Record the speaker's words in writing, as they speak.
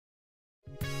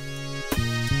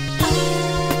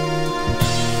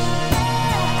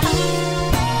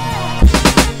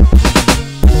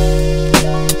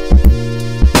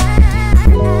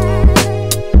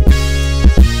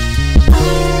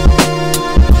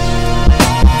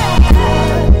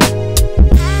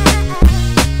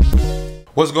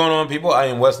What's going on, people? I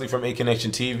am Wesley from A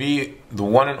Connection TV, the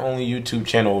one and only YouTube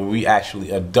channel where we actually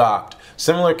adopt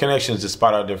similar connections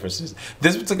despite our differences.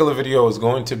 This particular video is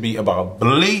going to be about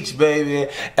Bleach, baby.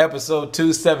 Episode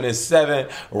 277,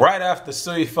 right after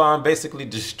Suifan basically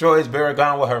destroys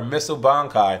Baragon with her missile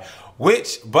Bankai,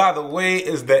 which, by the way,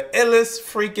 is the illest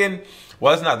freaking...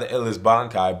 Well, it's not the illest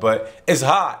Bankai, but it's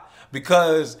hot.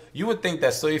 Because you would think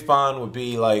that Suifan would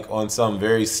be like on some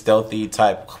very stealthy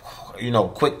type, you know,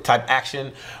 quick type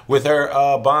action with her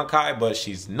Bankai, but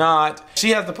she's not.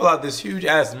 She has to pull out this huge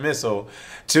ass missile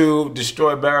to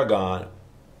destroy Baragon.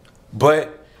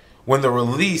 But when the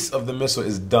release of the missile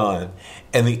is done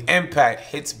and the impact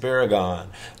hits Baragon,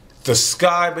 the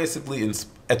sky basically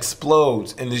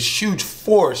explodes and this huge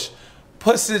force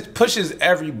pushes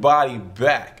everybody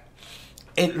back.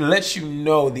 It lets you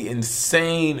know the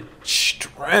insane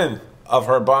strength of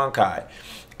her Bankai.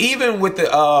 Even with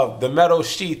the metal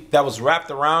sheath that was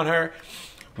wrapped around her,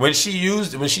 when she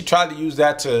tried to use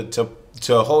that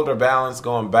to hold her balance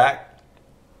going back,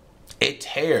 it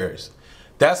tears.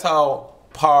 That's how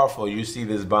powerful you see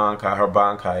this Bankai, her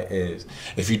Bankai is.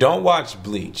 If you don't watch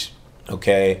Bleach,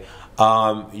 okay,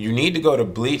 you need to go to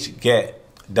BleachGet.com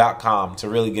to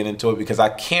really get into it, because I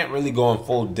can't really go in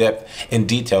full depth in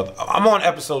detail. I'm on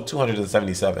episode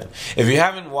 277. If you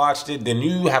haven't watched it, then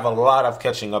you have a lot of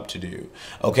catching up to do,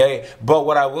 okay? But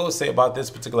what I will say about this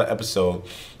particular episode,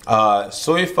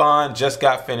 Suifan just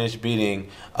got finished beating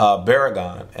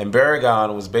Baragon, and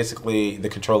Baragon was basically the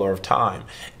controller of time.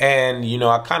 And, you know,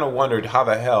 I kind of wondered how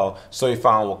the hell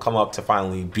Suifan will come up to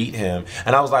finally beat him.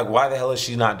 And I was like, why the hell is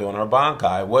she not doing her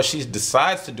Bankai? Well, she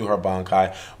decides to do her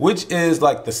Bankai, which is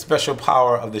like the special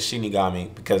power of the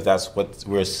Shinigami, because that's where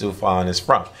Suifan is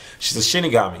from. She's a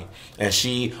Shinigami, and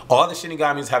all the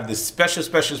Shinigamis have this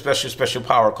special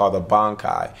power called the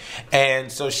Bankai.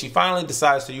 And so she finally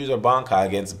decides to use her Bankai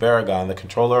against Baragon, the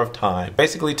controller of time.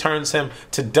 Basically turns him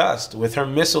to dust with her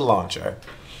missile launcher.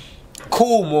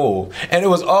 Cool move. And it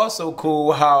was also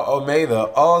cool how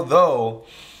Omega, although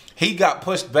he got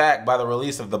pushed back by the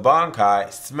release of the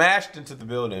Bankai, smashed into the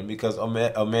building, because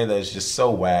Omega is just so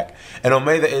whack. And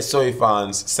Omega is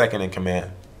Suifan's second in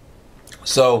command.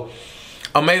 So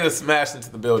Omega smashed into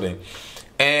the building,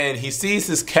 and he sees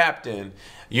his captain,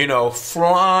 you know,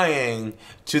 flying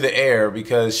to the air,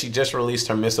 because she just released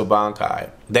her missile Bankai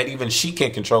that even she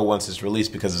can't control once it's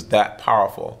released, because it's that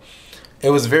powerful. It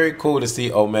was very cool to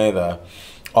see Omega,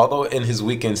 although in his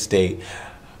weakened state,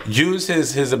 use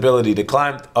his ability to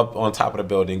climb up on top of the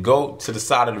building, go to the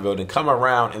side of the building, come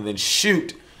around, and then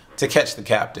shoot to catch the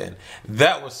captain.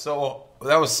 That was so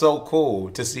cool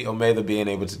to see Omega being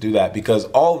able to do that, because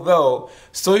although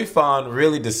Suifan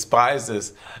really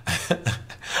despises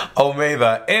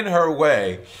Omega in her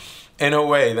way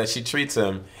that she treats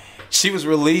him, she was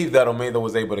relieved that Omega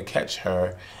was able to catch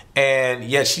her. And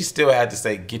yet she still had to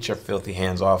say, "Get your filthy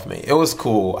hands off me." It was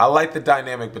cool. I like the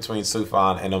dynamic between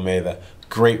Suifan and Omega.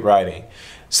 Great writing.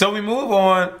 So we move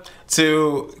on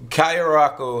to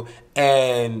KYORAKU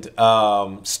and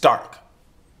STARRK.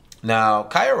 Now,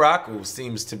 KYORAKU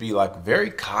seems to be like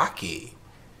very cocky.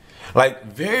 Like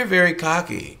very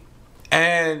cocky.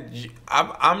 And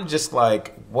I'm just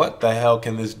like, what the hell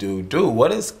can this dude do?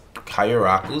 What is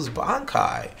KYORAKU's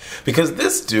Bankai? Because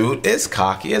this dude is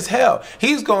cocky as hell.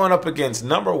 He's going up against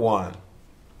 #1.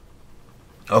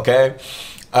 Okay?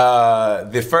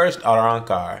 The first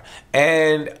Arankar.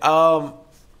 And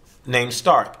named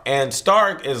STARRK. And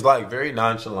STARRK is like very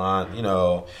nonchalant, you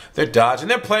know, they're dodging,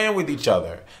 they're playing with each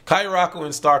other. KYORAKU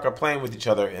and STARRK are playing with each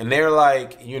other, and they're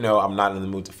like, you know, I'm not in the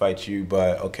mood to fight you,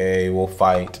 but okay, we'll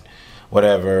fight.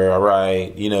 Whatever,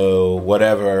 alright, you know,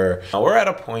 whatever. We're at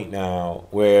a point now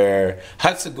where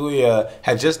Hatsuguya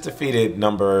had just defeated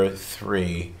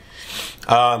 #3.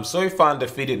 Suifan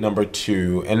defeated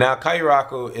 #2, and now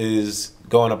KYORAKU is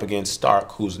going up against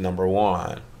STARRK, who's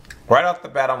 #1. Right off the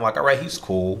bat, I'm like, alright, he's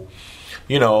cool.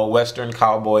 You know, Western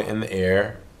cowboy in the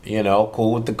air, you know,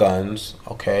 cool with the guns,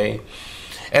 okay.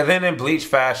 And then in Bleach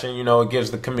fashion, you know, it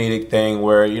gives the comedic thing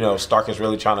where, you know, STARRK is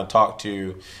really trying to talk to,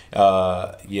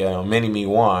 you know, Mini-Me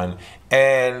 1.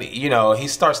 And, you know, he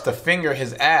starts to finger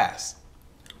his ass.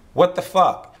 What the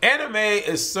fuck? Anime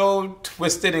is so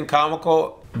twisted and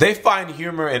comical. They find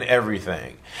humor in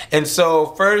everything. And so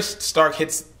first STARRK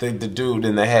hits the dude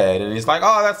in the head, and he's like,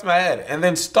 oh, that's my head. And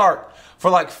then STARRK,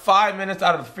 for like 5 minutes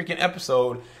out of the freaking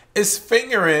episode, is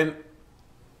fingering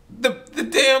the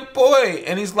damn boy.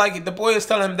 And he's like, the boy is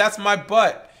telling him, that's my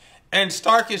butt. And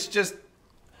STARRK is just...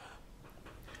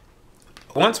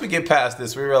 Once we get past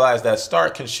this, we realize that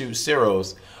STARRK can shoot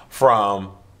zeros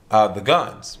from the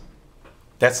guns.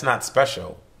 That's not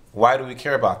special. Why do we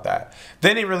care about that?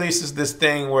 Then he releases this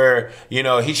thing where, you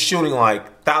know, he's shooting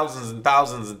like thousands and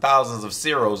thousands and thousands of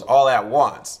zeros all at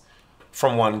once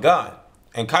from one gun.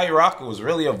 And KYORAKU was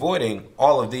really avoiding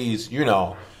all of these, you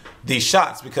know, these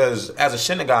shots, because as a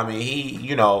Shinigami,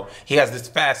 he has this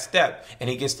fast step and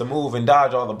he gets to move and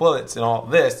dodge all the bullets and all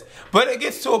this. But it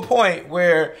gets to a point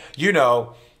where, you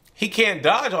know, he can't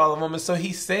dodge all of them, and so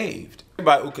he's saved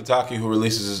by Ukitake, who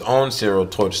releases his own serial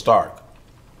towards STARRK.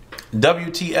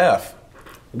 WTF?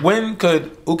 When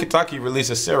could Ukitake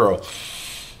release a serial?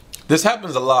 This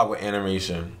happens a lot with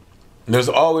animation. There's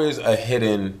always a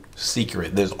hidden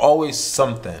secret. There's always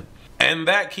something. And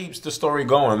that keeps the story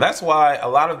going. That's why a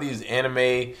lot of these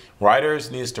anime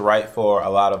writers needs to write for a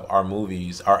lot of our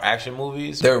movies, our action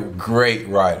movies. They're great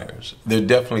writers. They're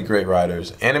definitely great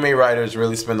writers. Anime writers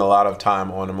really spend a lot of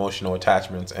time on emotional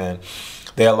attachments, and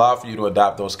they allow for you to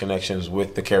adopt those connections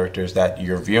with the characters that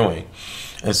you're viewing.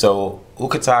 And so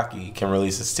Ukitake can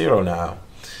release a serial now.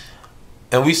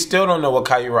 And we still don't know what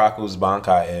KYORAKU's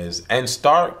Bankai is. And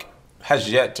STARRK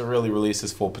has yet to really release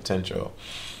his full potential.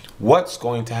 What's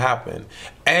going to happen?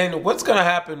 And what's going to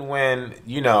happen when,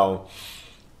 you know,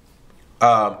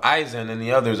 Aizen and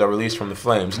the others are released from the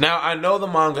flames? Now, I know the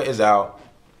manga is out,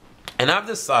 and I've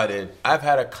decided, I've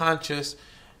had a conscious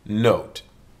note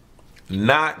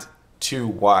not to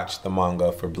watch the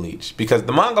manga for Bleach, because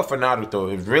the manga for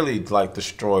Naruto is really like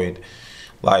destroyed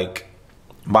like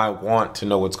my want to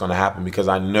know what's going to happen, because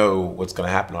I know what's going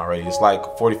to happen already. It's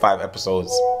like 45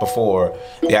 episodes before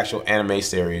the actual anime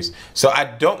series. So I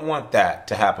don't want that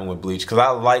to happen with Bleach, because I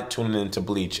like tuning into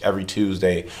Bleach every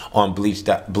Tuesday on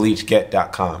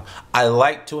bleachget.com. I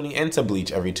like tuning into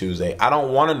Bleach every Tuesday. I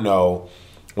don't want to know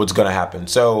what's going to happen.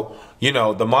 So, you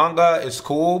know, the manga is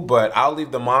cool, but I'll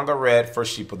leave the manga read for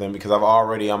Shippuden, because I'm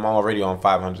already on the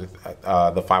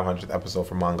 500th episode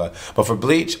for manga. But for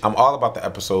Bleach, I'm all about the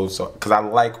episodes, so because I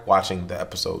like watching the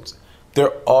episodes.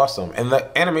 They're awesome, and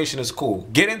the animation is cool.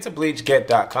 Get into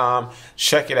bleachget.com,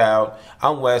 check it out.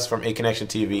 I'm Wes from A Connection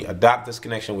TV. Adopt this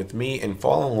connection with me and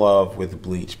fall in love with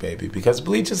Bleach, baby, because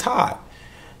Bleach is hot.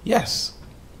 Yes.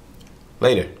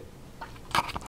 Later.